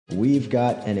We've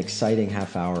got an exciting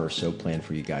half hour or so planned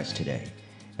for you guys today,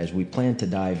 as we plan to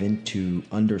dive into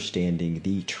understanding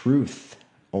the truth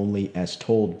only as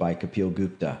told by Kapil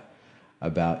Gupta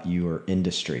about your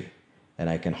industry. And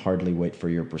I can hardly wait for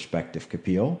your perspective,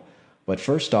 Kapil. But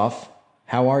first off,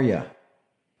 how are you?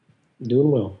 Doing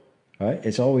well. All right.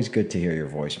 It's always good to hear your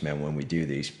voice, man, when we do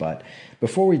these. But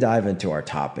before we dive into our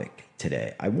topic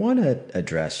today, I want to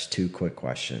address two quick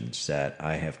questions that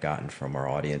I have gotten from our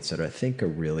audience that I think are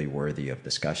really worthy of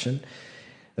discussion.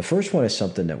 The first one is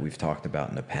something that we've talked about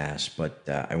in the past, but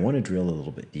I want to drill a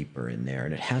little bit deeper in there,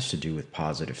 and it has to do with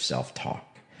positive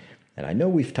self-talk. And I know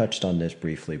we've touched on this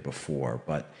briefly before,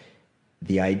 but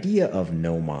the idea of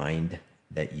no mind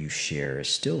that you share is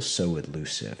still so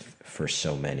elusive for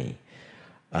so many.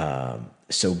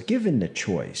 So given the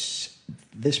choice,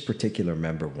 this particular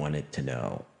member wanted to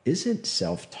know, isn't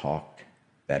self-talk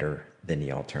better than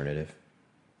the alternative?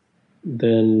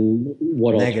 Then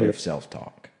what Negative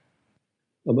self-talk.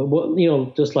 But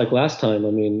just like last time, I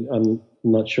mean, I'm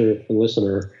not sure if the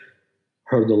listener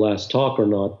heard the last talk or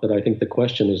not, but I think the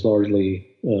question is largely,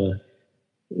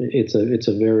 it's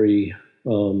a very,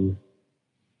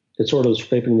 it's sort of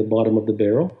scraping the bottom of the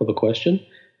barrel of a question,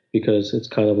 because it's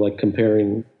kind of like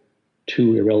comparing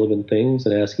two irrelevant things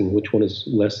and asking which one is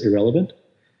less irrelevant.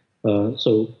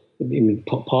 So, I mean,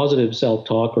 positive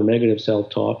self-talk or negative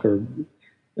self-talk,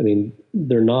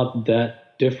 they're not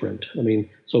that different. I mean,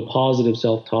 so positive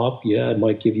self-talk, yeah, it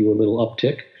might give you a little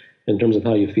uptick in terms of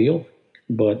how you feel,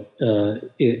 but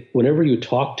whenever you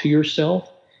talk to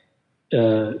yourself,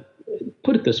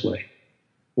 put it this way: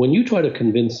 when you try to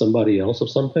convince somebody else of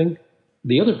something,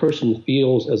 the other person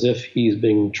feels as if he's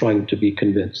being trying to be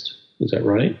convinced. Is that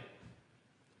right?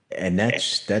 And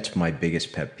that's my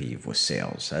biggest pet peeve with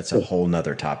sales. That's a whole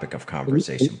nother topic of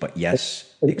conversation. But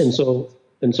yes. And so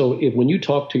when you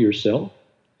talk to yourself,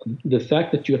 the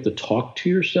fact that you have to talk to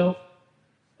yourself,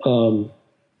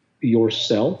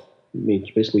 means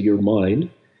basically your mind,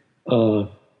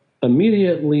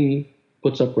 immediately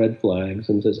puts up red flags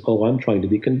and says, "Oh, I'm trying to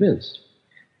be convinced,"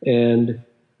 and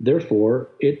therefore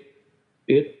it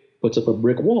puts up a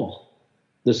brick wall.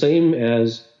 The same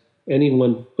as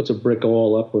anyone puts a brick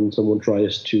wall up when someone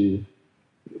tries to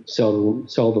sell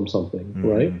them something,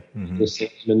 right? Mm-hmm. The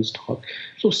salesman's talk.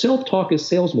 So self-talk is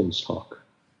salesman's talk.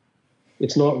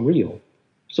 It's not real.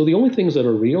 So the only things that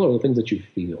are real are the things that you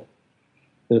feel.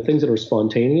 And the things that are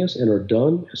spontaneous and are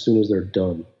done as soon as they're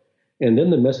done. And then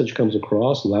the message comes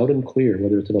across loud and clear,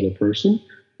 whether it's another person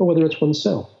or whether it's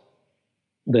oneself,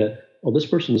 that, oh, this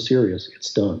person is serious,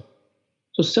 it's done.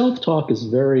 So self-talk is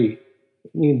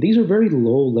these are very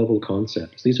low-level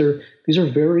concepts. These are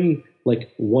very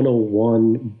like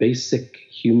 101 basic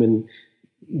human,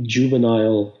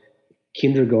 juvenile,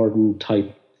 kindergarten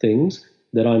type things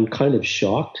that I'm kind of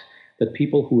shocked that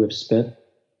people who have spent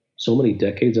so many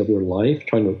decades of their life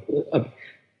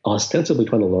ostensibly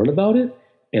trying to learn about it,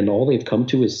 and all they've come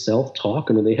to is self-talk,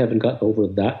 and when they haven't gotten over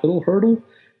that little hurdle,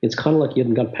 it's kind of like you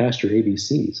haven't got past your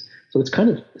ABCs. So it's kind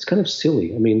of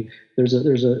silly. I mean, there's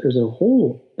a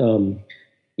whole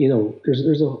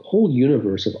there's a whole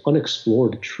universe of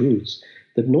unexplored truths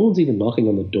that no one's even knocking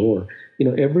on the door.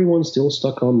 Everyone's still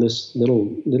stuck on this little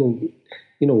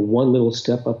one little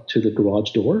step up to the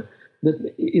garage door.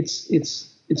 That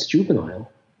it's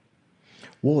juvenile.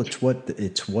 Well,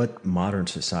 it's what modern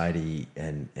society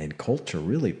and culture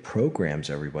really programs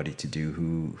everybody to do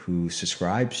who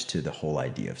subscribes to the whole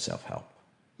idea of self-help.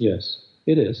 Yes,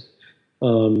 it is.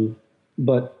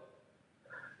 But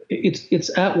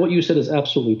it's at what you said is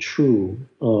absolutely true.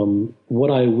 What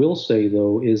I will say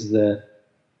though is that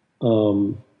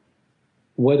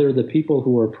whether the people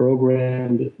who are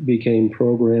programmed became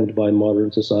programmed by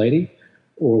modern society,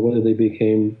 or whether they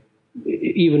became,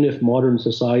 even if modern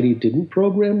society didn't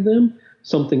program them,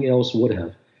 something else would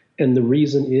have. And the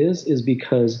reason is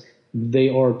because they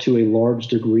are to a large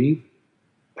degree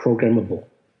programmable.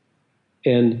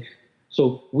 And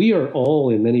so we are all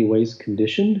in many ways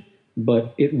conditioned,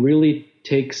 but it really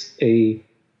takes a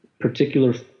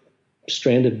particular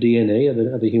strand of DNA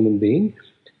of a human being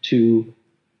to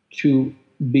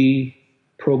be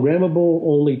programmable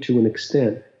only to an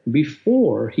extent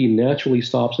before he naturally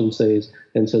stops and says,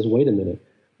 wait a minute,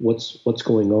 what's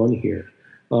going on here?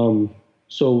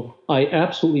 So I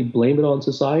absolutely blame it on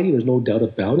society. There's no doubt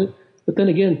about it. But then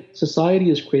again, society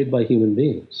is created by human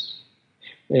beings.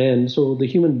 And so the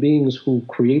human beings who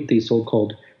create the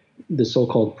so-called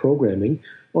programming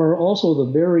are also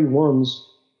the very ones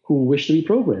who wish to be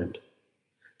programmed.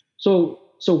 So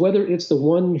whether it's the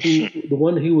one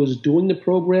who was doing the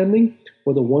programming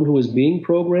or the one who is being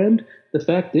programmed, the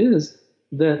fact is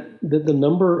that the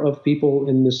number of people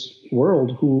in this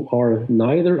world who are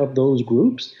neither of those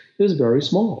groups is very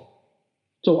small.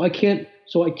 So I can't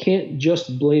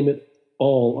just blame it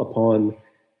all upon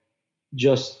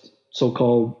just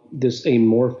so-called this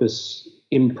amorphous,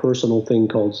 impersonal thing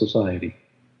called society.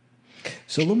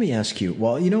 So let me ask you.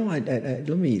 Well,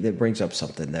 that brings up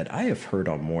something that I have heard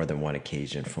on more than one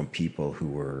occasion from people who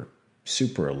were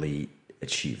super elite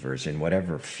achievers in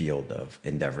whatever field of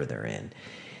endeavor they're in,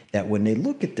 that when they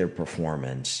look at their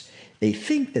performance, they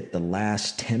think that the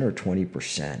last 10 or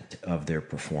 20% of their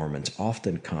performance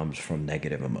often comes from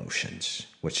negative emotions,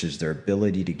 which is their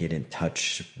ability to get in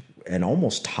touch and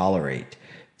almost tolerate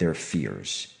their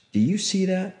fears. Do you see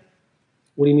that?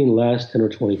 What do you mean last 10 or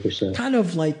 20%? Kind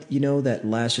of like,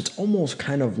 it's almost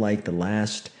kind of like the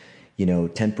last,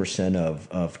 10%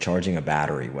 of charging a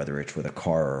battery, whether it's with a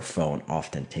car or a phone,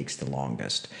 often takes the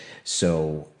longest.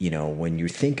 So, when you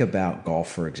think about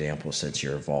golf, for example, since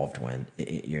you're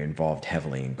involved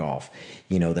heavily in golf,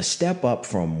 the step up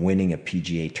from winning a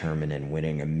PGA tournament and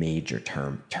winning a major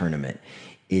tournament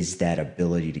is that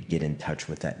ability to get in touch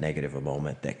with that negative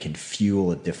moment that can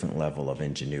fuel a different level of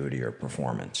ingenuity or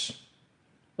performance.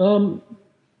 That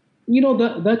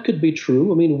could be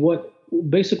true. I mean, what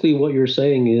you're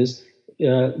saying is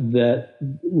that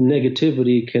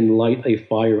negativity can light a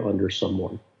fire under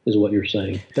someone, is what you're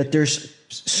saying. That there's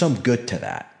some good to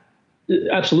that.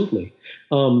 Absolutely.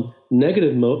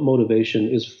 Negative motivation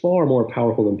is far more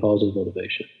powerful than positive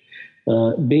motivation.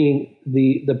 Being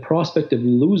the prospect of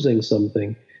losing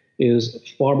something is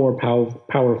far more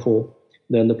powerful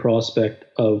than the prospect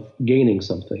of gaining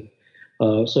something.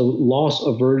 So loss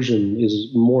aversion is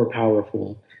more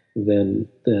powerful than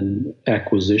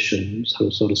acquisition, so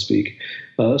to speak.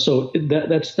 So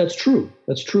that's true.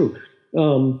 That's true.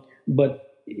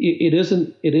 But it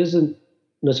isn't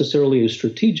necessarily a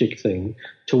strategic thing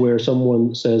to where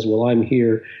someone says, well, I'm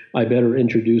here, I better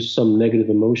introduce some negative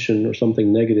emotion or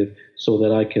something negative so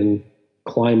that I can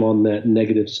climb on that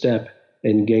negative step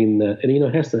and gain that. And,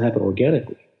 it has to happen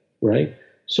organically, right?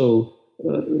 So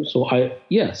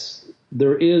yes,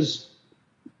 there is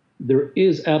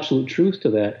absolute truth to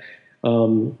that. A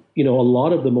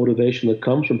lot of the motivation that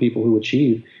comes from people who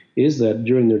achieve is that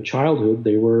during their childhood,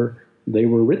 they were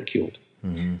ridiculed.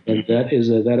 Mm-hmm. And that is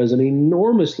an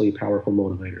enormously powerful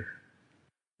motivator.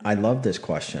 I love this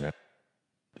question. It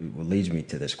leads me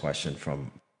to this question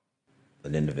from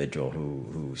an individual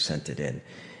who sent it in.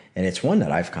 And it's one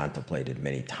that I've contemplated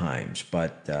many times,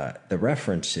 but the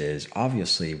reference is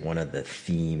obviously one of the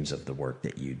themes of the work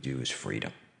that you do is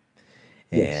freedom.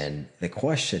 Yes. And the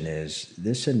question is,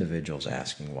 this individual's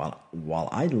asking, while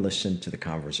I listen to the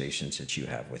conversations that you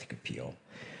have with Kapil,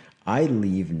 I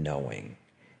leave knowing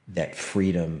that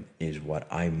freedom is what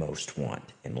I most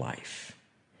want in life.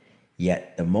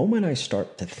 Yet the moment I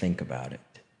start to think about it,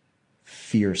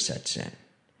 fear sets in.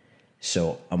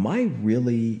 So am I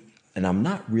really, and I'm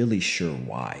not really sure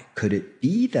why, could it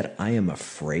be that I am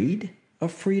afraid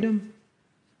of freedom?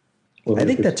 100%. I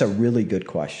think that's a really good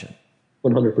question.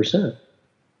 100%.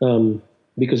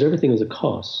 Because everything is a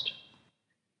cost.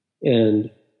 And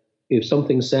if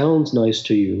something sounds nice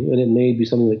to you, and it may be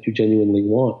something that you genuinely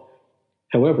want,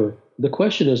 however, the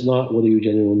question is not whether you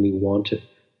genuinely want it.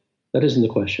 That isn't the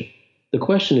question. The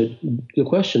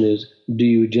question is, do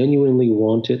you genuinely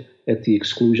want it at the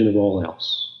exclusion of all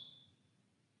else?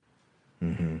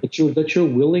 Mm-hmm. That you're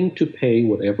willing to pay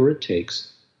whatever it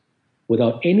takes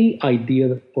without any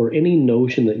idea or any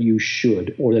notion that you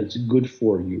should, or that it's good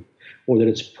for you, or that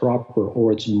it's proper,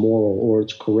 or it's moral, or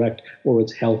it's correct, or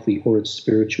it's healthy, or it's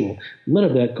spiritual. None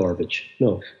of that garbage.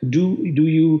 No. Do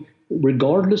you,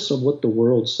 regardless of what the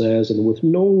world says, and with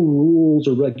no rules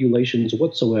or regulations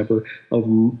whatsoever of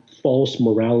false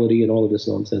morality and all of this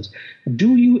nonsense,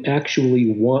 do you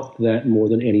actually want that more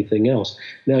than anything else?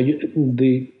 Now,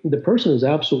 the person is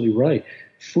absolutely right.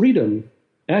 Freedom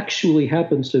actually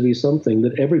happens to be something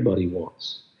that everybody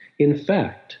wants. In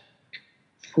fact,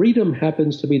 freedom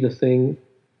happens to be the thing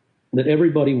that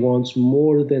everybody wants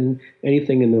more than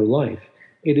anything in their life.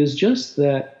 It is just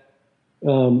that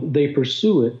they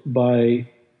pursue it by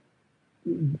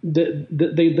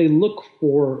they look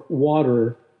for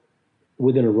water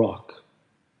within a rock.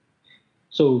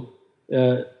 So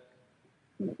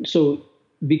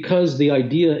because the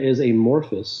idea is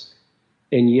amorphous,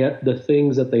 and yet the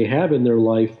things that they have in their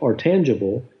life are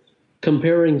tangible,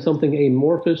 comparing something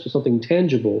amorphous to something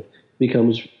tangible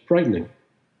becomes frightening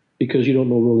because you don't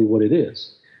know really what it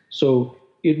is. So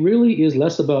it really is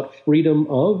less about freedom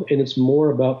of, and it's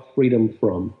more about freedom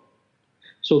from.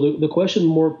 So the question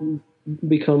more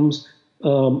becomes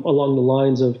along the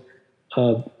lines of,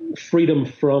 freedom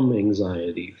from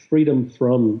anxiety, freedom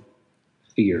from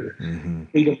fear,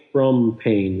 freedom from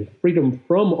pain, freedom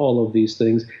from all of these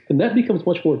things, then that becomes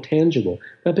much more tangible.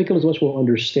 That becomes much more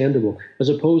understandable, as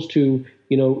opposed to,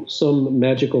 some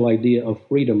magical idea of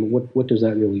freedom. What does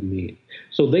that really mean?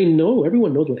 So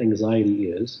everyone knows what anxiety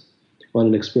is on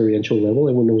an experiential level.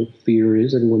 Everyone knows what fear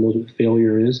is. Everyone knows what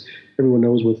failure is. Everyone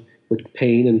knows what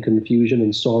pain and confusion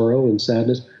and sorrow and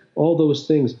sadness, all those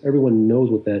things, everyone knows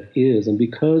what that is. And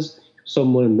because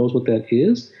someone knows what that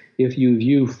is, if you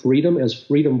view freedom as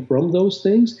freedom from those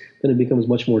things, then it becomes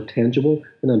much more tangible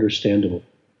and understandable.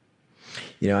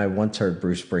 I once heard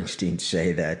Bruce Springsteen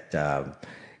say that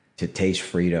to taste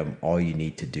freedom, all you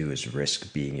need to do is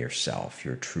risk being yourself,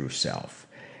 your true self.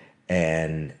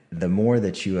 And the more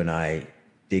that you and I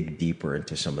dig deeper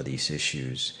into some of these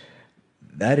issues,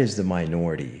 that is the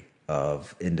minority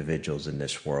of individuals in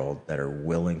this world that are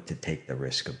willing to take the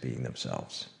risk of being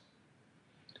themselves.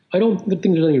 I don't think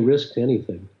there's any risk to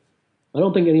anything. I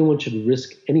don't think anyone should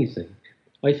risk anything.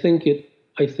 I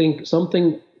think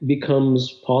something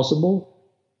becomes possible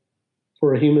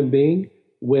for a human being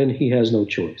when he has no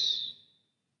choice.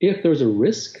 If there's a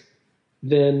risk,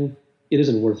 then it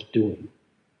isn't worth doing.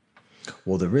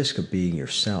 Well, the risk of being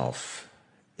yourself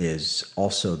is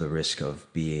also the risk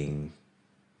of being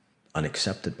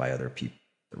unaccepted by other people,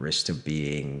 the risk of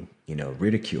being,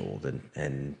 ridiculed.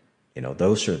 And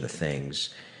those are the things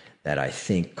that I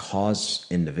think cause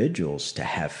individuals to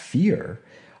have fear.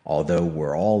 Although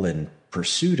we're all in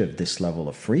pursuit of this level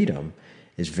of freedom,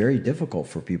 is very difficult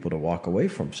for people to walk away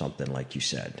from something like you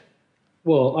said.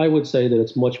 Well, I would say that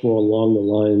it's much more along the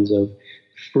lines of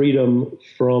freedom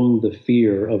from the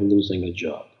fear of losing a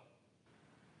job,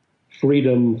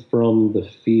 freedom from the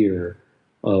fear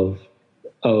of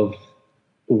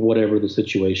whatever the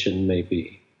situation may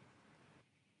be.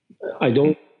 I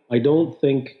don't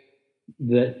think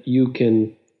that you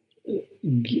can.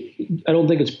 I don't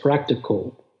think it's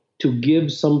practical to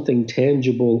give something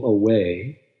tangible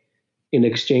away in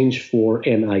exchange for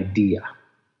an idea.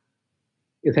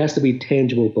 It has to be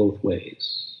tangible both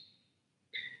ways,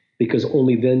 because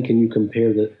only then can you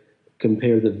compare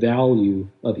the value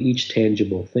of each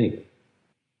tangible thing.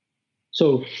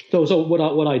 So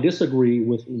what I disagree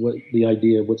with, what the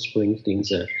idea of what Springsteen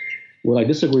said, what I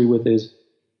disagree with is,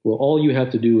 well, all you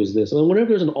have to do is this. And whenever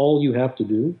there's an all you have to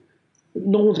do,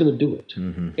 no one's going to do it,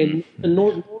 and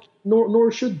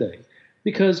nor should they,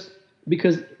 because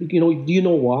do you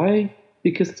know why?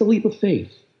 Because it's a leap of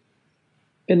faith,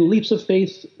 and leaps of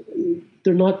faith,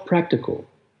 they're not practical.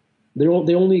 They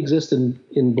only exist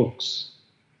in books.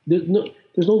 There's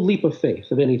no leap of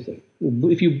faith of anything.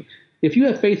 If you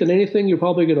have faith in anything, you're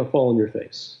probably going to fall on your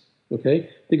face, okay?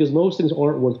 Because most things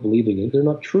aren't worth believing in. They're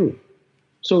not true.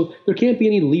 So there can't be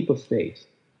any leap of faith.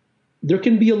 There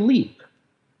can be a leap.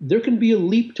 There can be a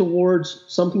leap towards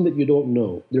something that you don't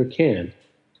know. There can.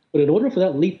 But in order for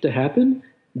that leap to happen,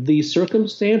 the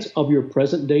circumstance of your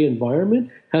present day environment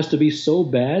has to be so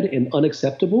bad and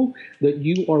unacceptable that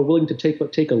you are willing to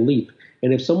take a leap.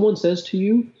 And if someone says to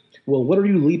you, well, what are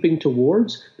you leaping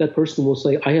towards? That person will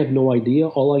say, I have no idea.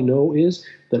 All I know is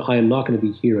that I am not going to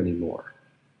be here anymore.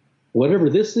 Whatever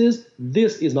this is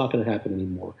not going to happen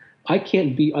anymore. I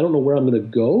don't know where I'm going to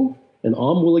go, and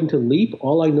I'm willing to leap.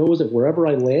 All I know is that wherever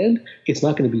I land, it's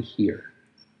not going to be here.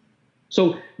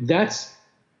 So that's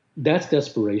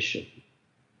desperation,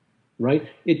 right?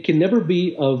 It can never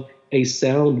be of a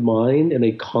sound mind and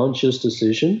a conscious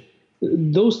decision.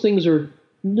 Those things are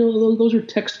those are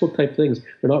textbook type things.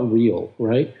 They're not real,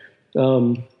 right?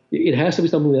 It has to be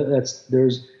something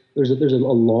there's a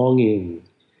longing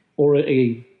or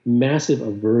a massive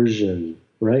aversion,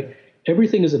 right?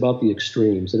 Everything is about the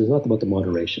extremes. It is not about the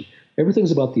moderation.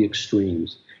 Everything's about the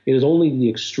extremes. It is only the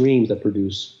extremes that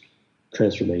produce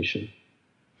transformation.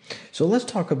 So let's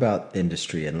talk about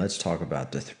industry, and let's talk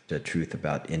about the truth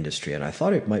about industry. And I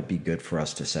thought it might be good for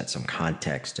us to set some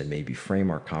context and maybe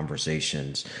frame our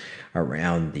conversations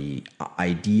around the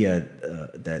idea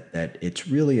that it's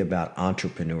really about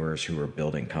entrepreneurs who are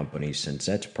building companies, since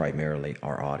that's primarily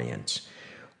our audience.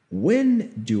 When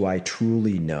do I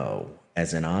truly know,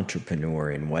 as an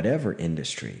entrepreneur in whatever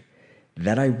industry,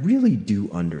 that I really do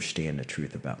understand the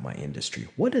truth about my industry?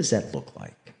 What does that look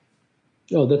like?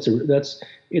 Oh,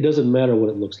 it doesn't matter what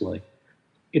it looks like.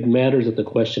 It matters that the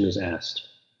question is asked.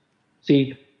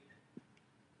 See,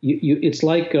 it's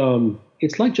like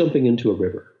jumping into a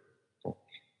river.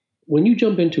 When you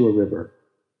jump into a river,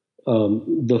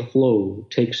 the flow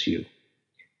takes you,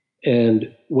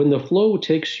 and when the flow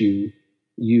takes you,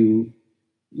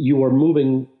 you are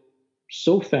moving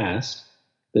so fast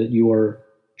that you are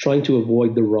trying to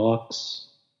avoid the rocks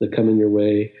that come in your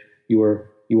way.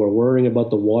 You You are worrying about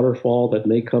the waterfall that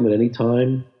may come at any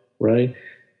time, right?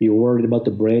 You're worried about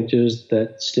the branches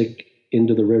that stick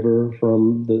into the river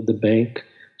from the bank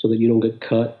so that you don't get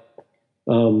cut.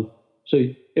 So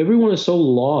everyone is so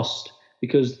lost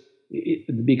because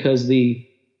the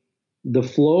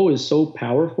flow is so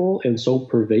powerful and so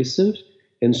pervasive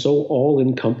and so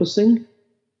all-encompassing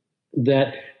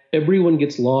that everyone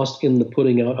gets lost in the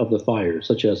putting out of the fire,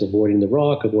 such as avoiding the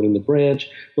rock, avoiding the branch,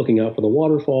 looking out for the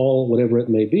waterfall, whatever it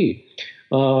may be.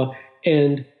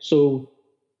 And so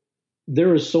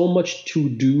there is so much to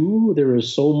do, there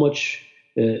is so much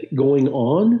going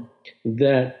on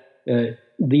that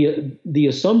the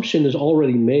assumption is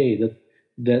already made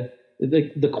that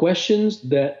the questions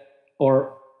that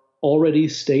are already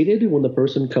stated when the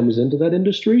person comes into that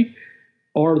industry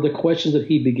are the questions that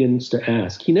he begins to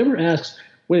ask. He never asks,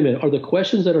 wait a minute, are the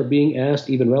questions that are being asked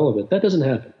even relevant? That doesn't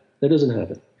happen. That doesn't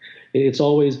happen. It's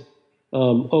always,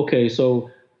 okay,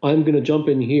 so I'm going to jump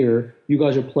in here. You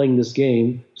guys are playing this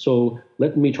game, so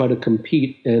let me try to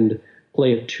compete and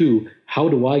play it too. How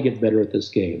do I get better at this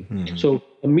game? Mm-hmm. So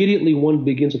immediately one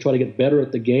begins to try to get better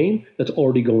at the game that's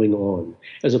already going on,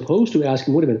 as opposed to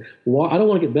asking, wait a minute, why, I don't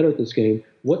want to get better at this game.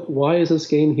 Why is this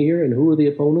game here, and who are the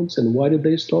opponents, and why did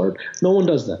they start? No one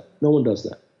does that. No one does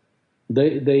that.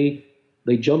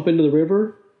 They jump into the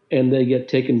river and they get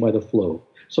taken by the flow.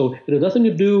 So it has nothing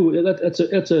to do. That's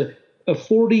a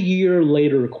 40-year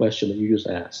later question that you just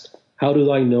asked. How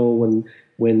do I know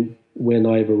when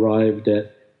I've arrived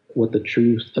at what the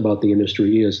truth about the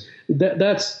industry is?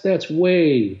 That's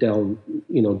way down,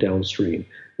 downstream.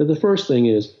 The first thing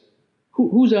is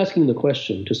who's asking the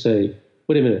question to say,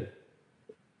 wait a minute,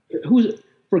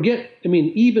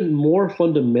 even more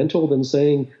fundamental than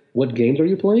saying what games are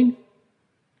you playing,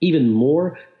 even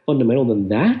more fundamental than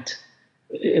that,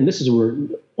 and this is where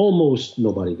almost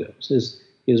nobody goes,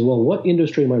 is well, what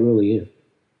industry am I really in?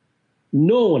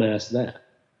 No one asks that,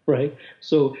 right?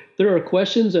 So there are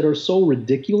questions that are so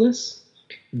ridiculous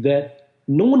that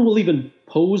no one will even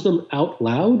pose them out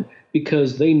loud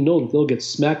because they know that they'll get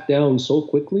smacked down so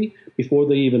quickly before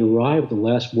they even arrive at the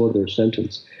last word of their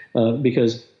sentence.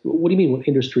 Because what do you mean what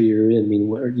industry you're in? I mean,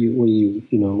 you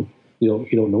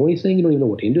don't know anything? You don't even know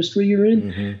what industry you're in?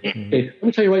 Mm-hmm, mm-hmm. Okay, let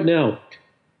me tell you right now,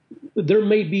 there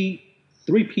may be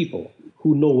 3 people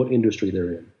who know what industry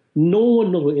they're in. No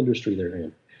one knows what industry they're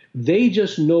in. They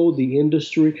just know the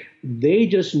industry. They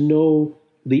just know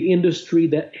the industry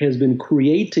that has been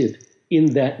created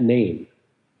in that name.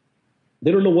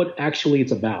 They don't know what actually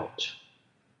it's about.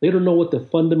 They don't know what the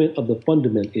fundament of the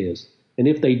fundament is. And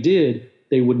if they did,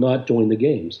 they would not join the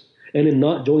games. And in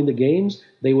not joining the games,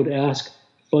 they would ask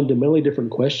fundamentally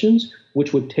different questions,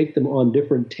 which would take them on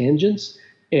different tangents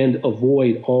and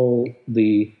avoid all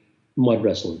the mud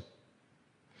wrestling.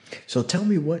 So tell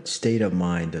me, what state of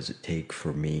mind does it take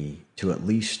for me to at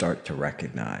least start to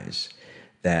recognize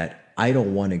that I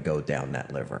don't want to go down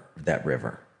that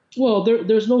river? Well,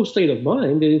 there's no state of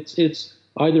mind. It's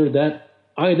either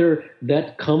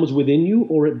that comes within you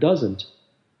or it doesn't,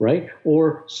 right?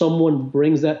 Or someone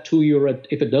brings that to your,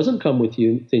 if it doesn't come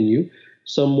within you,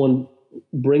 someone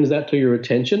brings that to your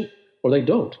attention, or they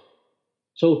don't.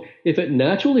 So if it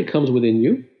naturally comes within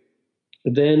you,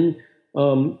 then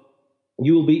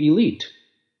you will be elite.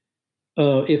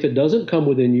 If it doesn't come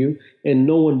within you and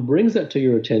no one brings that to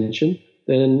your attention,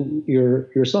 then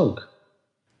you're sunk.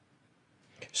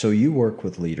 So you work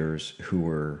with leaders who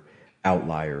are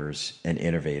outliers and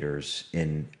innovators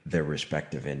in their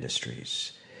respective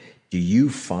industries. Do you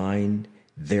find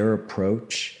their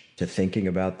approach to thinking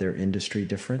about their industry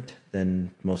different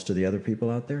than most of the other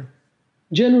people out there?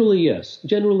 Generally, yes.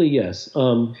 A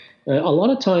lot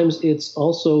of times it's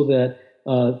also that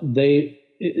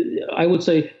I would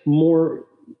say more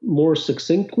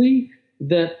succinctly,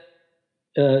 that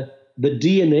the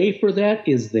DNA for that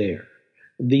is there.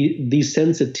 The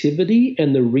sensitivity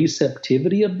and the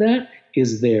receptivity of that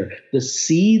is there. The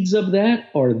seeds of that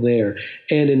are there.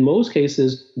 And in most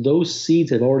cases, those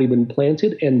seeds have already been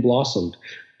planted and blossomed.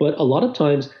 But a lot of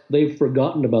times they've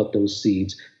forgotten about those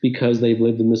seeds because they've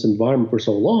lived in this environment for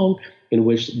so long in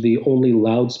which the only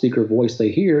loudspeaker voice they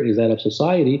hear is that of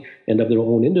society and of their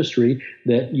own industry,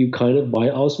 that you kind of by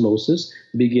osmosis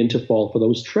begin to fall for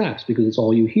those traps because it's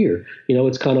all you hear.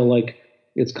 It's kind of like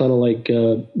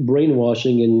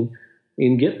brainwashing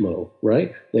in Gitmo,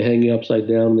 right? They hang you upside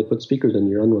down and they put speakers in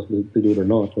your, I don't know if they do it or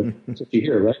not, but that's what you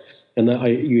hear, right? And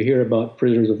you hear about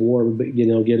prisoners of war,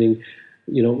 getting,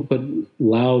 put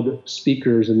loud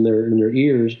speakers in their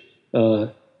ears,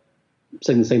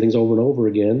 saying the same things over and over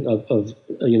again of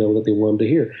that they want them to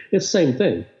hear. It's the same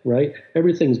thing, right?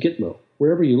 Everything's Gitmo,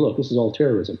 wherever you look, this is all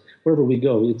terrorism. Wherever we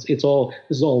go, this is all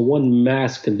one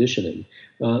mass conditioning.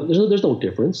 There's no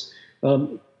difference.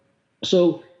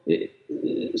 So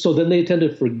then they tend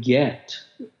to forget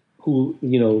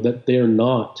that they're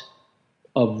not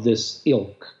of this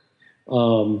ilk.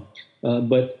 But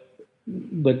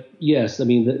yes, I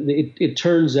mean, it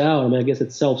turns out, I mean, I guess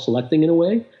it's self-selecting in a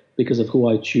way because of who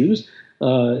I choose.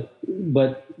 But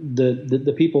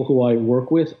the people who I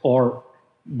work with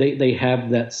they have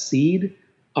that seed.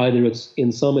 Either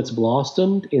in some it's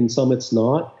blossomed, in some it's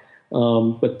not.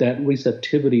 But that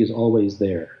receptivity is always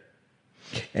there.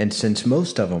 And since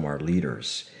most of them are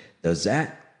leaders, does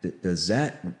that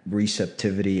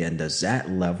receptivity and does that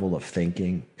level of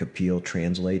thinking, Kapil,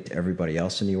 translate to everybody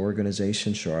else in the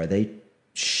organization? So are they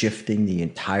shifting the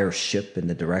entire ship in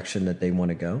the direction that they want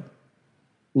to go?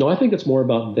 No, I think it's more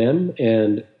about them,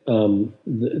 and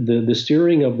the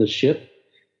steering of the ship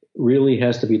really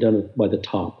has to be done by the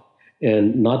top,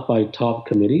 and not by top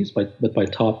committees, but by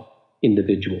top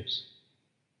individuals.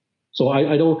 So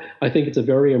I think it's a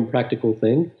very impractical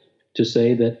thing to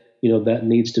say that that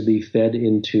needs to be fed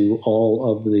into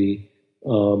all of the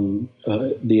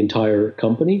entire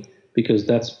company, because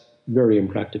that's very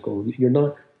impractical.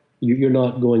 You're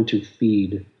not going to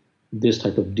feed this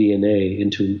type of DNA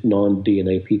into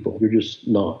non-DNA people. You're just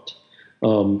not.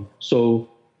 So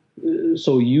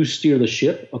you steer the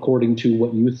ship according to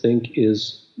what you think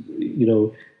is,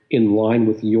 in line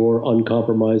with your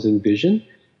uncompromising vision,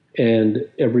 and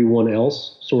everyone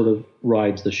else sort of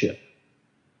rides the ship.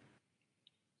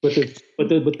 But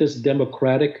this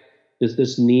democratic,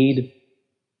 this need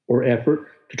or effort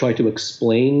to try to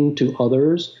explain to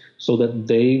others so that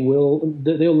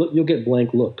you'll get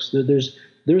blank looks.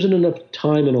 There isn't enough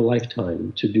time in a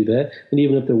lifetime to do that, and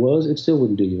even if there was, it still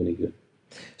wouldn't do you any good.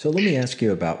 So let me ask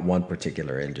you about one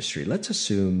particular industry. Let's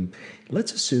assume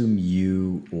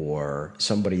you or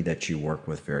somebody that you work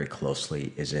with very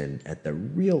closely is at the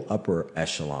real upper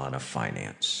echelon of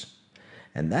finance.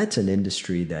 And that's an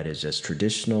industry that is as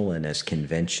traditional and as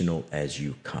conventional as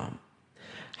you come.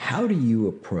 How do you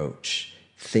approach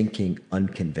thinking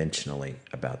unconventionally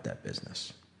about that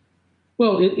business?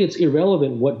 Well, it's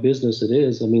irrelevant what business it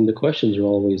is. I mean, the questions are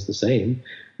always the same.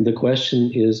 The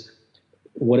question is,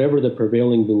 whatever the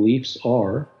prevailing beliefs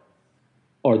are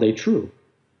they true?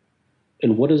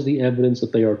 And what is the evidence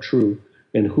that they are true?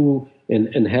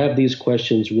 And have these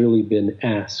questions really been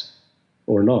asked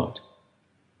or not?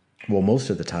 Well, most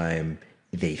of the time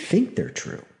they think they're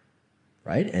true,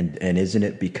 right? And isn't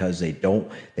it because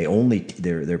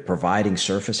they're providing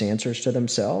surface answers to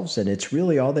themselves, and it's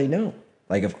really all they know?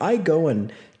 Like if I go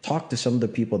and talk to some of the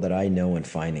people that I know in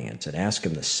finance and ask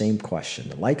them the same question,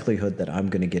 the likelihood that I'm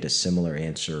going to get a similar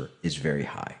answer is very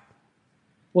high.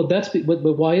 Well,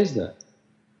 but why is that?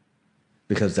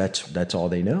 Because that's all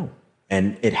they know,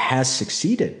 and it has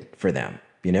succeeded for them.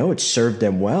 It's served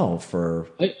them well for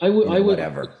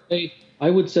whatever. I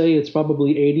would say it's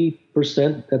probably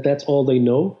 80% that's all they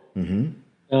know,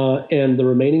 and the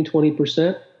remaining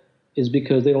 20% is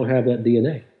because they don't have that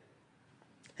DNA.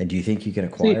 And do you think you can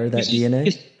acquire that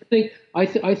DNA?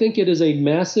 I think it is a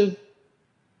massive.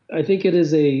 I think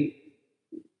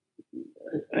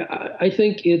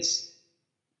it's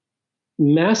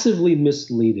massively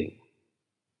misleading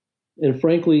and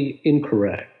frankly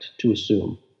incorrect to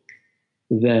assume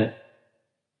that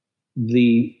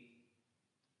the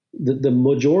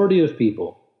majority of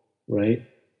people, right,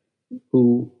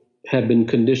 who have been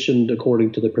conditioned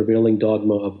according to the prevailing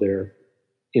dogma of their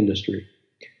industry,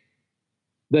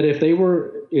 that if they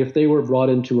were brought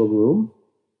into a room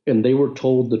and they were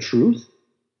told the truth,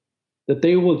 that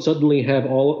they would suddenly have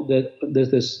all that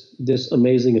this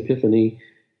amazing epiphany,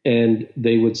 and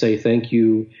they would say thank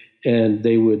you, and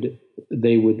they would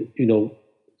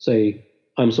say,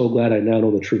 I'm so glad I now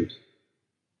know the truth.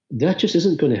 That just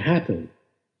isn't going to happen.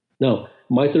 Now,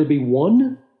 might there be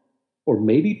one or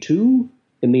maybe two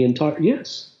in the entire?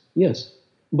 Yes,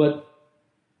 but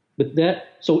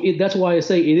that's why I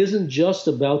say it isn't just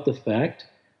about the fact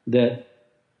that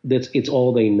it's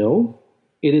all they know.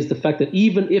 It is the fact that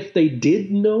even if they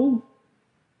did know,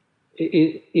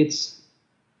 they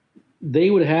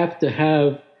would have to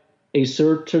have a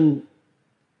certain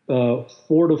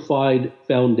fortified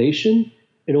foundation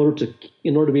in order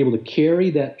to be able to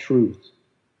carry that truth.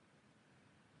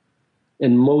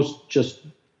 And most just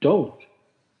don't.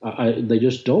 They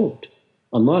just don't.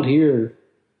 I'm not here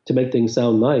to make things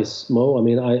sound nice, Mo. I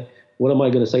mean, what am I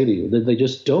going to say to you? They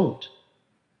just don't.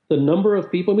 The number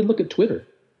of people, I mean, look at Twitter.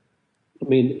 I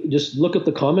mean, just look at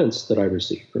the comments that I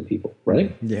receive from people,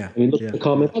 right? Yeah. I mean, look at the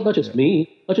comments, not just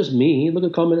me, look at the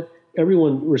comment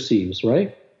everyone receives,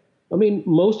 right? I mean,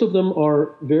 most of them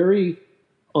are very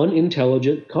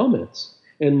unintelligent comments.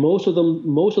 And most of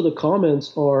the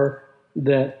comments are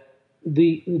that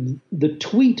the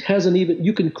tweet hasn't even,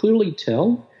 you can clearly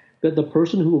tell that the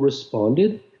person who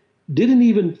responded didn't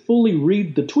even fully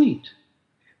read the tweet.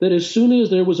 That as soon as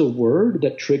there was a word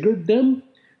that triggered them,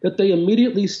 that they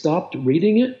immediately stopped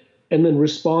reading it and then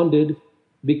responded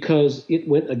because it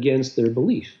went against their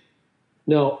belief.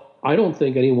 Now, I don't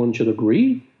think anyone should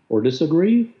agree or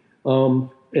disagree, and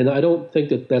I don't think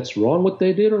that that's wrong what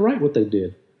they did or right what they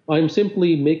did. I'm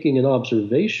simply making an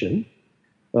observation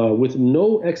with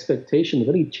no expectation of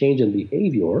any change in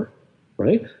behavior,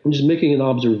 right? I'm just making an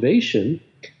observation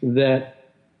that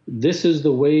this is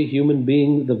the way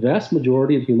the vast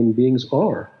majority of human beings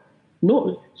are.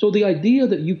 No, so the idea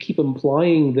that you keep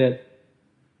implying that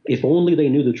if only they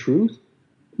knew the truth,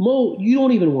 Mo, you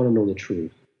don't even want to know the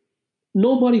truth.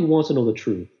 Nobody wants to know the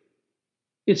truth.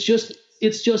 It's just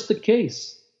the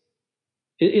case.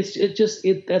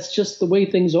 That's just the way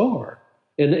things are.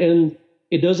 And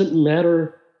it doesn't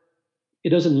matter. It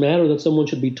doesn't matter that someone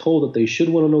should be told that they should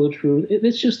want to know the truth.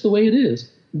 It's just the way it is.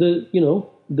 The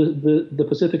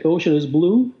Pacific Ocean is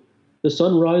blue, the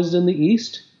sun rises in the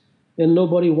east, and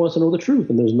nobody wants to know the truth.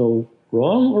 And there's no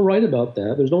wrong or right about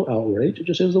that. There's no outrage. It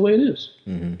just is the way it is.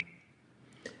 Mm-hmm.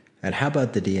 And how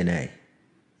about the DNA?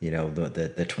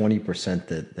 The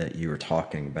 20% that you were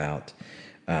talking about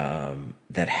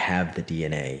that have the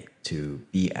DNA to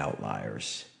be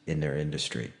outliers in their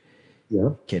industry. Yeah.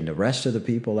 Can the rest of the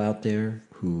people out there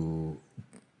who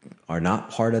are not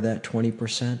part of that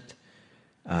 20%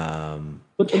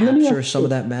 capture some of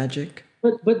that magic?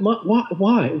 But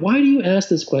why? Why do you ask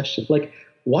this question? Like,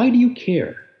 why do you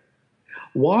care?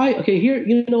 Why? Okay, here,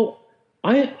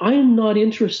 I'm not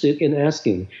interested in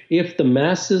asking if the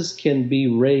masses can be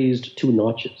raised 2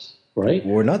 notches, right?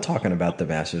 Well, we're not talking about the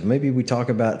masses. Maybe we talk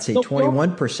about, say,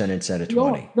 21% instead of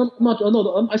 20.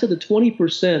 No. I said the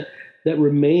 20% that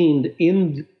remained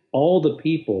in all the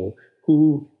people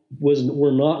who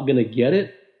were not going to get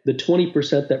it, the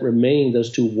 20% that remained as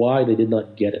to why they did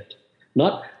not get it.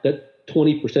 Not that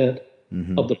 20%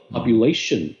 of the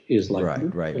population is like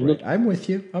right. I'm with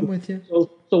you.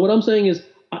 So what I'm saying is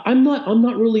I'm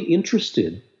not really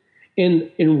interested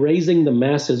in raising the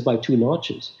masses by 2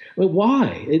 notches. I mean,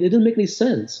 why? It doesn't make any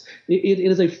sense. It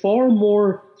is a far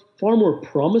more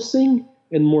promising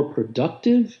and more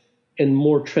productive and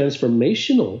more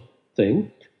transformational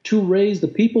thing to raise the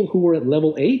people who were at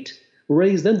level 8,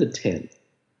 raise them to 10.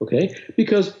 Okay?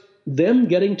 Because them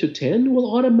getting to 10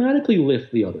 will automatically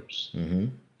lift the others. Mm-hmm.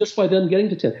 Just by them getting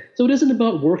to 10. So it isn't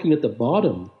about working at the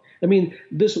bottom. I mean,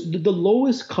 the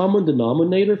lowest common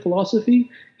denominator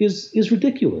philosophy is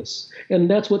ridiculous. And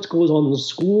that's what goes on in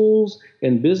schools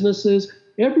and businesses.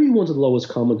 Everyone's the lowest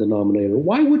common denominator.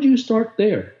 Why would you start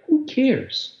there? Who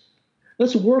cares?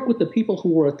 Let's work with the people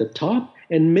who are at the top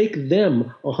and make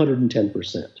them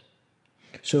 110%.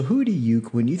 So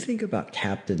when you think about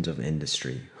captains of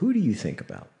industry, who do you think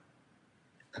about?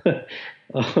 I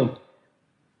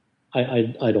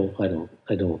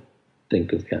don't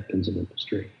think of captains of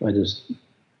industry.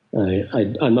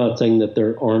 I'm not saying that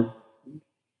there aren't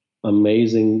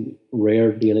amazing,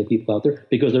 rare DNA people out there,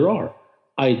 because there are.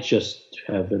 I just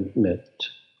haven't met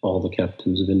all the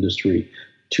captains of industry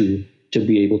to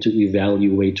be able to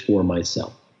evaluate for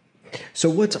myself. So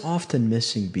what's often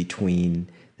missing between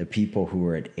the people who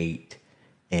are at 8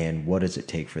 and what does it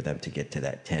take for them to get to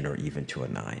that 10 or even to a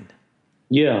 9?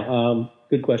 Yeah,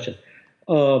 good question.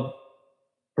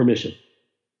 Permission.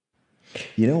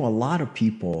 A lot of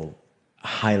people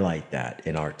highlight that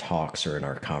in our talks or in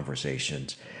our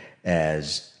conversations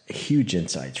as huge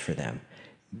insights for them.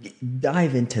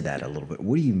 Dive into that a little bit.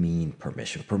 What do you mean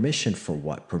permission? Permission for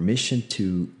what? Permission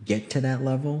to get to that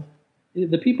level?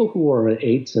 The people who are at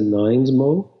 8s and 9s,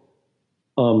 Mo,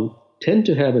 tend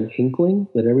to have an inkling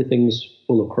that everything's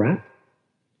full of crap.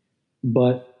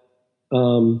 But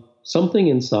something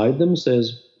inside them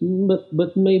says,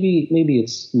 but maybe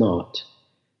it's not.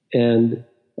 And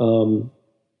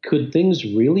could things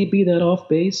really be that off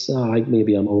base?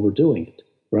 Maybe I'm overdoing it,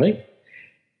 right?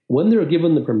 When they're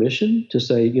given the permission to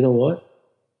say, you know what,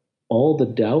 all the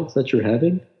doubts that you're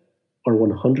having are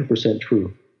 100%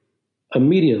 true,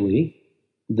 immediately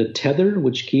the tether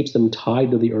which keeps them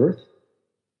tied to the earth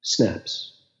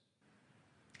snaps.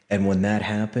 And when that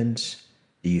happens,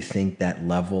 do you think that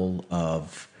level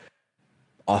of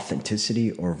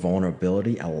authenticity or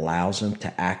vulnerability allows them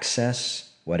to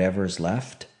access whatever is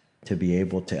left to be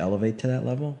able to elevate to that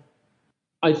level?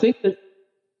 I think that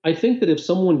if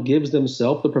someone gives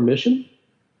themselves the permission,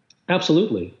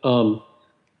 absolutely.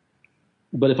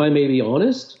 But if I may be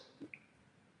honest,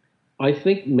 I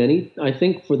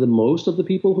think for the most of the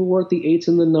people who were at the 8s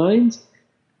and the 9s,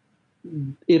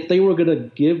 if they were going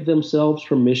to give themselves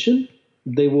permission,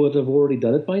 they would have already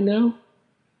done it by now.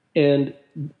 And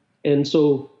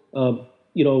so,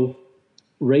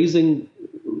 raising,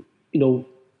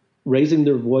 raising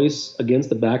their voice against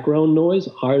the background noise,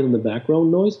 higher than the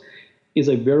background noise, is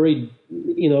a very,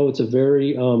 it's a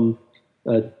very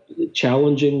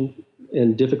challenging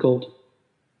and difficult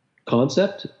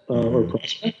concept or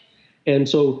prospect. And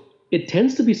so it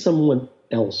tends to be someone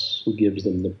else who gives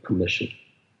them the permission.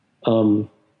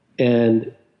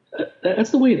 And that's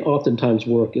the way it oftentimes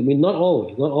works. I mean, not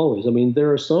always. I mean,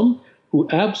 there are some who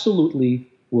absolutely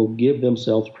will give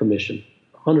themselves permission,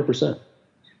 100%.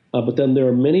 But then there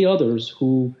are many others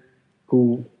who,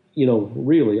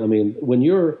 really, I mean, when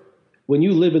you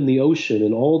live in the ocean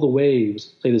and all the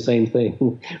waves say the same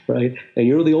thing, right? And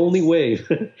you're the only wave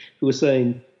who is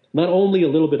saying not only a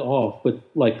little bit off, but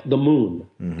like the moon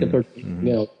compared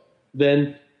to,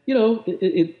 then,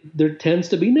 there tends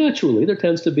to be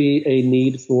a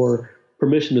need for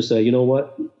permission to say, you know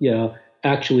what? Yeah,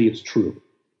 actually it's true.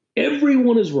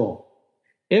 Everyone is wrong.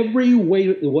 Every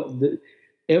wave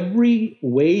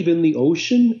in the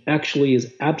ocean actually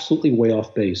is absolutely way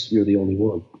off base. You're the only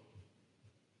one.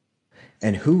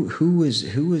 And who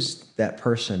is that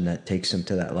person that takes them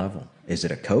to that level? Is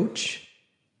it a coach?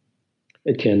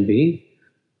 It can be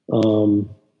the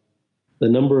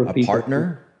number of a people,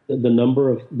 partner. The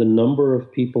number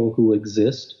of people who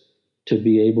exist to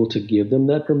be able to give them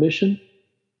that permission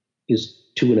is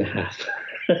 2.5.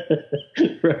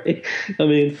 Right? I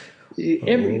mean,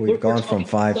 we've gone from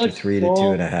 5 to 3 to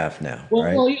 2.5 now.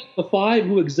 Right? Well, the 5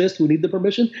 who exist who need the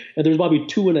permission, and there's probably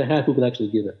 2.5 who can actually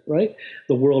give it. Right?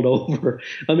 The world over.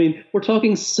 I mean, we're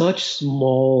talking such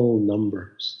small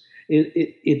numbers.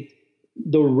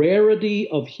 The rarity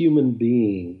of human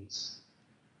beings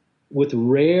with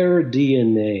rare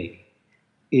DNA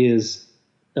is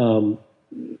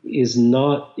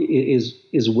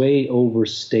way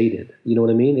overstated. You know what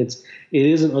I mean? It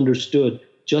isn't understood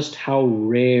just how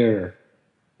rare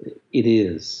it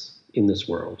is in this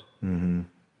world. Mm-hmm.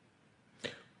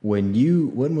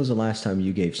 When was the last time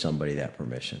you gave somebody that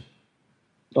permission?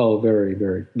 Oh, very,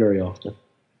 very, very often.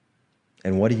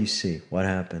 And what do you see? What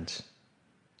happens?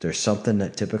 There's something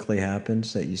that typically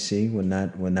happens that you see when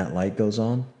that light goes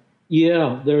on?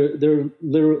 Yeah, there's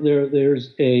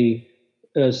a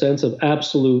sense of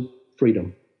absolute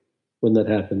freedom when that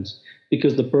happens,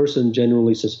 because the person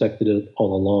genuinely suspected it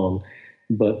all along,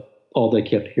 but all they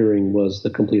kept hearing was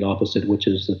the complete opposite, which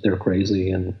is that they're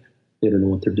crazy and they don't know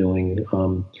what they're doing,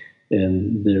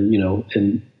 and they're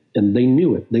and they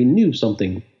knew it. They knew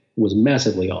something was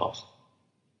massively off.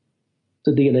 It's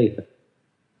a DNA thing.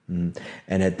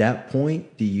 And at that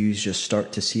point, do you just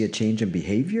start to see a change in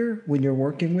behavior when you're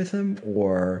working with them,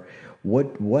 or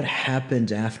what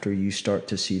happens after you start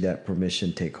to see that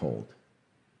permission take hold?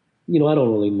 I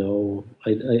don't really know.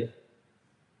 I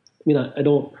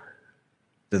don't.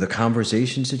 Do the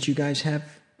conversations that you guys have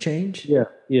change? Yeah,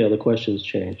 the questions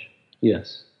change.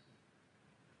 Yes.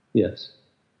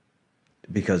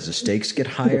 Because the stakes get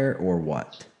higher, or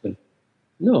what?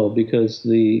 No, because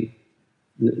the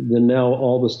now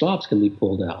all the stops can be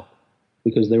pulled out,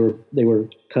 because they were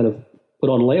kind of put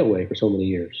on layaway for so many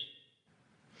years.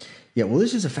 Yeah, well,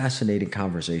 this is a fascinating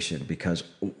conversation, because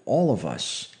all of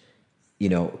us,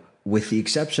 with the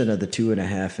exception of the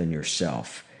 2.5 and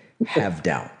yourself, have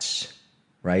doubts,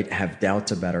 right? Have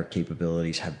doubts about our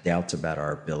capabilities, have doubts about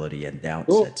our ability, and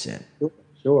doubt sets in.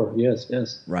 Sure. Yes.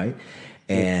 Right?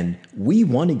 And we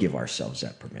want to give ourselves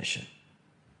that permission.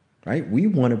 Right? We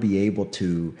want to be able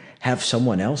to have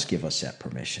someone else give us that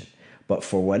permission. But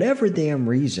for whatever damn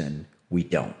reason, we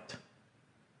don't.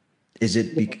 Is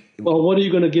it... Well, what are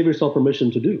you going to give yourself permission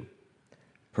to do?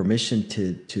 Permission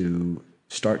to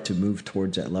start to move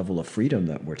towards that level of freedom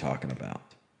that we're talking about.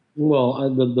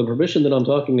 Well, the permission that I'm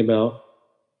talking about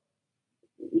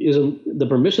isn't... The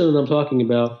permission that I'm talking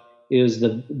about is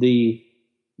the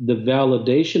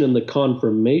validation and the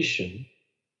confirmation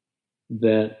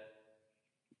that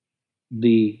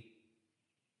the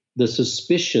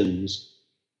suspicions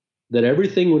that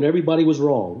everything when everybody was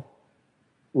wrong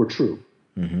were true.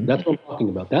 Mm-hmm. That's what I'm talking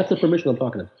about. That's the permission I'm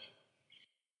talking about.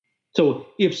 So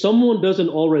if someone doesn't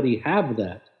already have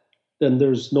that, then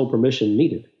there's no permission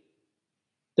needed.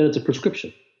 Then it's a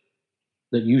prescription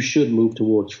that you should move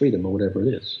towards freedom or whatever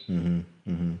it is. Mm-hmm.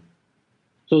 Mm-hmm.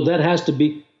 So that has to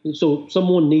be, so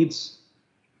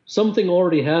something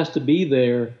already has to be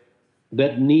there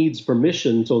that needs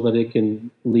permission so that it can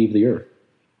leave the earth.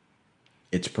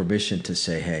 It's permission to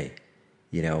say, hey,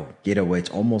 get away. It's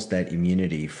almost that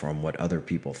immunity from what other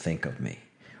people think of me,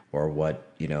 or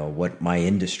what, what my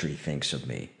industry thinks of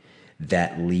me,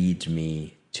 that leads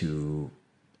me to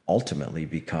ultimately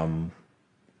become,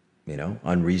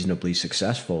 unreasonably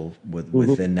successful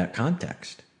within that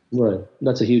context. Right.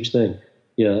 That's a huge thing.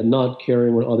 Yeah. Not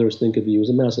caring what others think of you is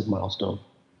a massive milestone.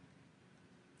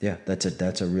 Yeah, that's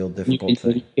a real You difficult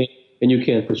thing. and you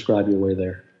can't prescribe your way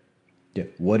there. Yeah.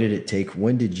 What did it take?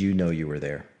 When did you know you were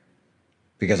there?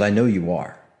 Because I know you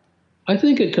are. I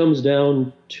think it comes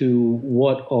down to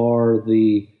what are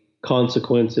the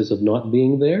consequences of not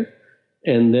being there,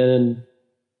 and then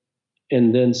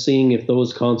seeing if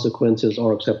those consequences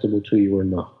are acceptable to you or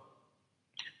not,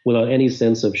 without any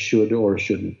sense of should or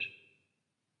shouldn't.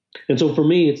 And so for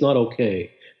me, it's not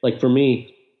okay. Like for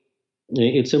me,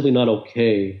 it's simply not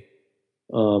okay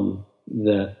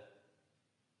that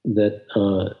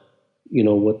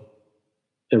what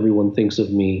everyone thinks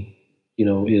of me,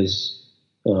 is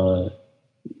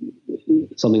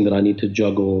something that I need to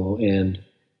juggle and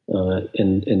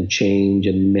change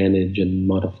and manage and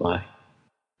modify.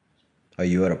 Are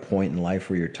you at a point in life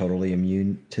where you're totally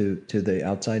immune to the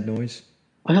outside noise?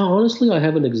 I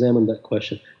haven't examined that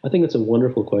question. I think it's a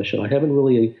wonderful question. I haven't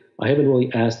really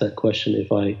asked that question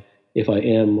if I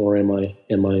am or am I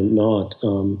not.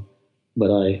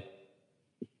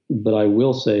 But I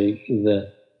will say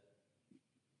that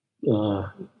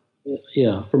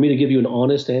for me to give you an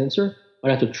honest answer, I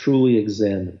have to truly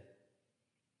examine.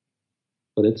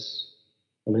 But it's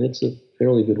a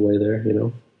fairly good way there,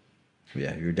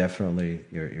 Yeah, you're definitely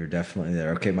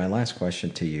there. Okay, my last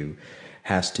question to you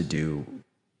has to do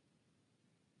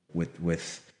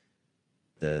with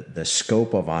the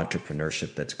scope of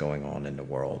entrepreneurship that's going on in the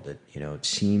world. It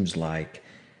seems like,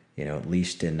 at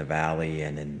least in the Valley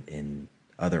and in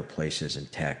other places in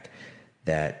tech,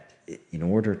 that in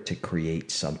order to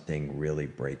create something really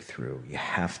breakthrough, you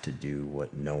have to do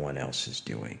what no one else is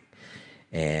doing.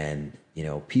 And,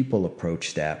 people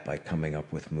approach that by coming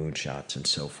up with moonshots and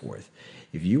so forth.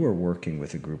 If you were working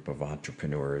with a group of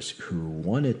entrepreneurs who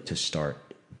wanted to start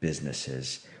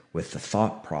businesses with the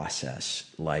thought process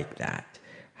like that,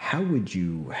 how would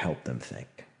you help them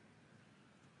think?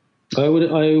 I would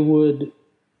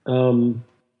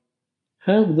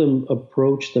have them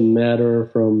approach the matter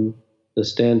from the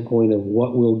standpoint of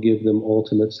what will give them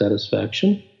ultimate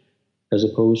satisfaction, as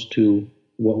opposed to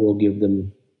what will give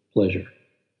them pleasure.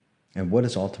 And what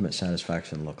does ultimate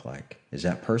satisfaction look like? Is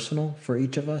that personal for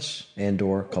each of us, and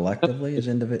or collectively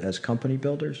as company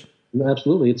builders?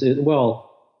 Absolutely.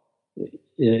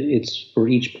 It's for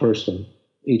each person,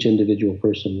 each individual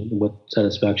person, what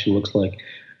satisfaction looks like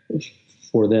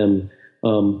for them.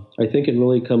 I think it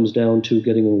really comes down to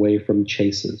getting away from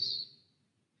chases,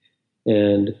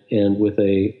 and with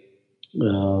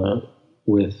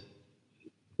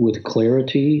with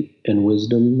clarity and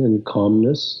wisdom and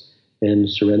calmness and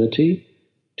serenity,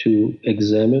 to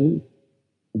examine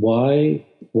why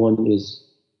one is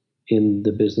in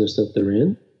the business that they're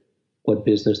in, what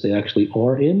business they actually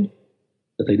are in,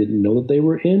 that they didn't know that they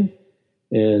were in,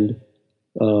 and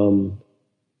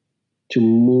to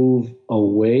move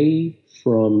away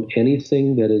from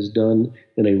anything that is done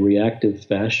in a reactive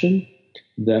fashion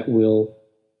that will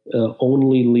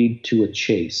only lead to a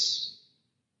chase.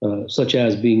 Such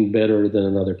as being better than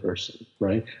another person,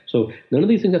 right? So none of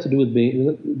these things have to do with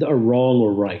being are wrong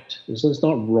or right. It's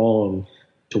not wrong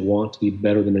to want to be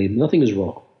better than anything. Nothing is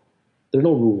wrong. There are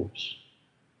no rules.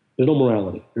 There's no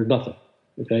morality. There's nothing.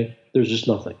 Okay? There's just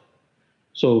nothing.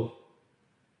 So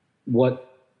what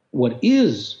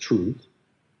is truth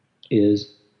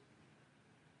is,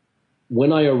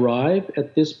 when I arrive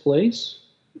at this place,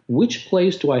 which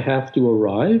place do I have to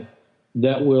arrive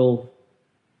that will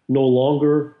no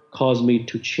longer cause me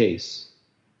to chase?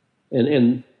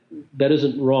 And that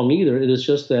isn't wrong either. It is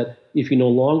just that if you no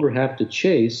longer have to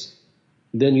chase,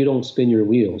 then you don't spin your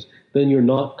wheels. Then you're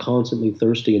not constantly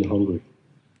thirsty and hungry.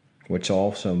 Which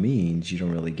also means you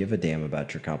don't really give a damn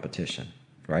about your competition,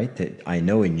 right? That I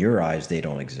know in your eyes they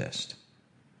don't exist.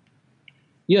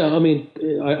 Yeah,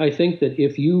 I think that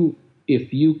if you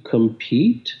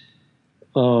compete,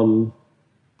 then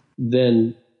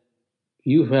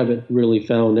you haven't really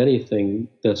found anything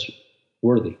that's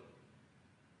worthy,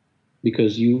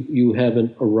 because you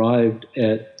haven't arrived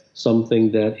at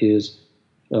something that is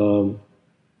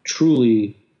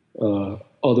truly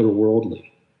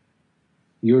otherworldly.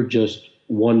 You're just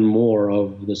one more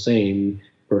of the same,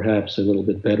 perhaps a little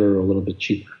bit better or a little bit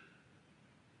cheaper.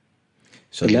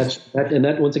 So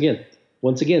that once again,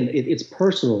 it's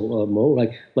personal, Mo.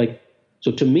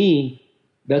 So to me,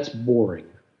 that's boring,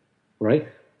 right?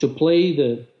 To play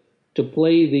the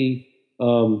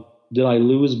did I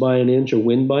lose by an inch or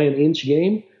win by an inch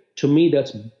game? To me,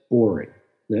 that's boring.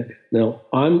 Now,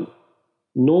 no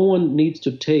one needs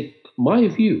to take my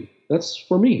view. That's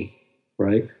for me,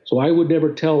 right? So I would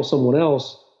never tell someone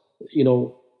else,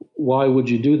 why would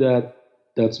you do that?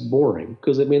 That's boring,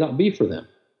 because it may not be for them.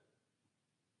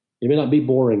 It may not be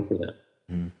boring for them.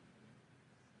 Mm.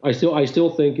 I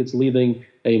still think it's leaving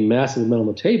a massive amount on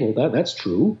the table. That's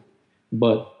true,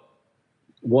 but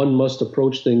one must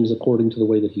approach things according to the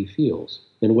way that he feels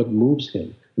and what moves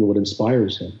him and what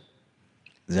inspires him.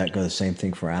 Does that go the same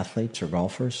thing for athletes or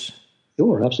golfers?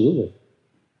 Sure, absolutely.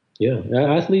 Yeah,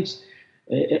 athletes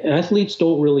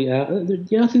don't really.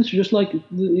 The athletes are just like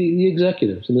the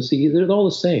executives and the CEOs. They're all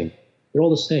the same. They're all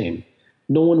the same.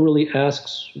 No one really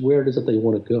asks where it is that they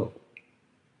want to go.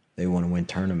 They want to win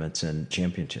tournaments and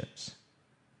championships.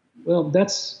 Well,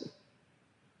 that's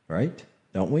right,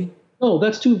 don't we? No,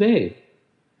 that's too vague.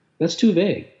 That's too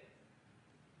vague.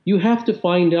 You have to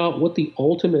find out what the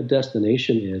ultimate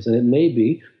destination is, and it may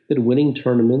be that winning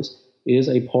tournaments is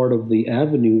a part of the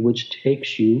avenue which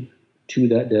takes you to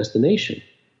that destination.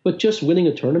 But just winning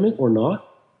a tournament or not,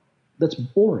 that's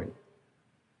boring.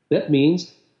 That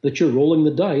means that you're rolling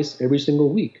the dice every single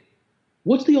week.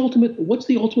 What's the ultimate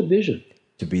vision?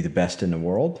 To be the best in the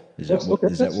world? Is that what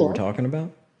we're talking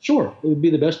about? Sure. It would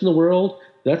be the best in the world.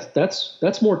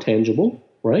 That's more tangible,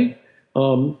 right?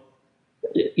 That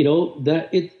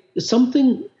it's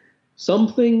something,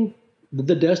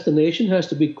 the destination has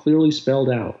to be clearly spelled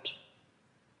out.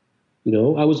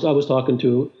 I was talking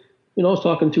to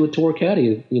a tour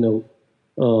caddy, at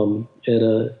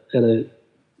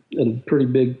a pretty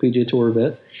big PGA Tour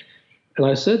event, and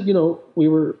I said, it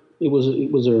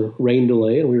was a rain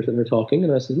delay, and we were sitting there talking,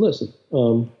 and I said, listen,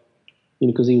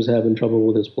 because he was having trouble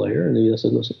with his player, and I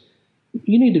said, listen,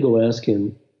 you need to go ask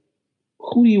him,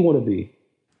 who do you want to be?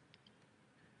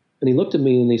 And he looked at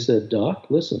me and he said, Doc,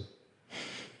 listen,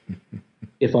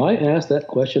 if I asked that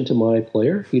question to my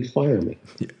player, he'd fire me.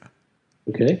 Yeah.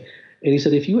 Okay? And he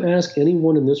said, if you ask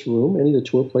anyone in this room, any of the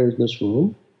tour players in this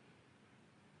room,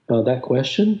 that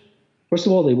question, first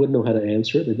of all, they wouldn't know how to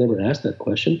answer it. They've never asked that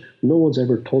question. No one's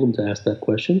ever told them to ask that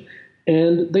question.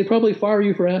 And they probably fire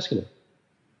you for asking it.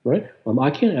 Right?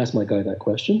 I can't ask my guy that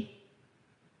question.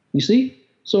 You see?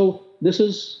 So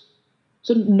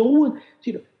no one,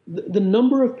 the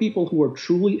number of people who are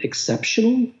truly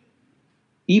exceptional,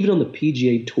 even on the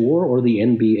PGA Tour or the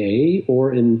NBA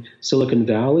or in Silicon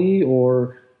Valley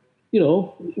or,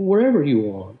 wherever you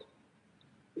want,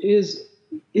 is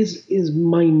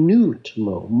minute,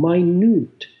 Mo,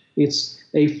 minute. It's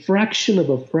a fraction of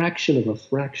a fraction of a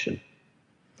fraction.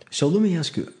 So let me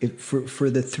ask you, for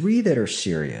the three that are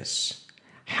serious,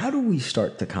 how do we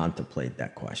start to contemplate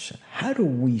that question? How do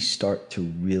we start to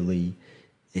really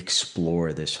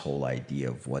explore this whole idea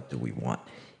of what do we want?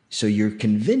 So you're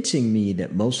convincing me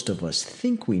that most of us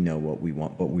think we know what we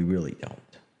want, but we really don't.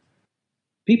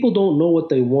 People don't know what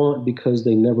they want because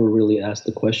they never really ask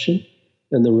the question.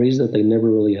 And the reason that they never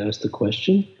really ask the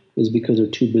question is because they're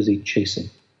too busy chasing.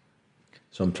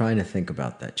 So I'm trying to think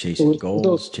about that. Chasing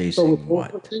goals, chasing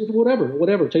what?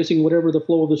 Whatever. Chasing whatever the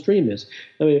flow of the stream is.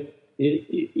 I mean,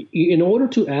 in order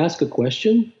to ask a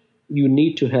question, you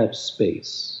need to have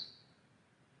space.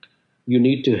 You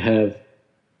need to have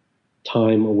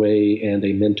time away and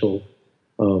a mental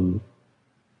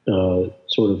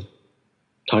sort of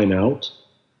time out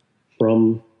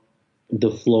from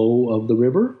the flow of the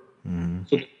river,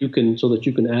 so that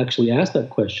you can actually ask that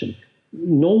question.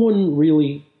 No one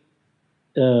really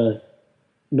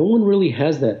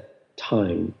has that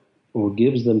time or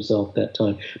gives themselves that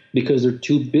time because they're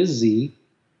too busy.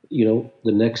 The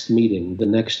next meeting, the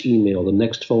next email, the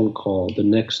next phone call, the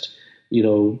next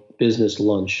business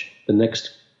lunch, the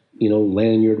next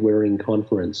lanyard wearing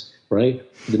conference, right?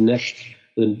 The next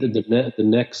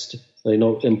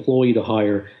employee to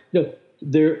hire.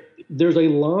 There's a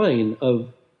line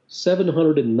of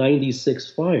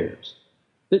 796 fires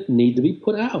that need to be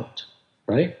put out,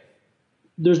 right?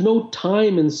 There's no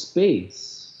time and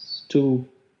space to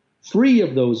free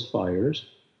of those fires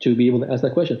to be able to ask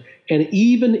that question. And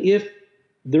even if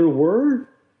there were,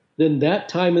 then that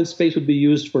time and space would be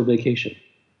used for vacation.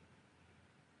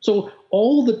 So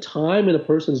all the time in a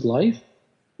person's life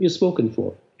is spoken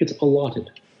for. It's allotted.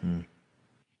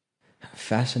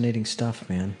 Fascinating stuff,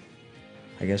 man.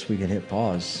 I guess we can hit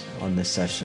pause on this session.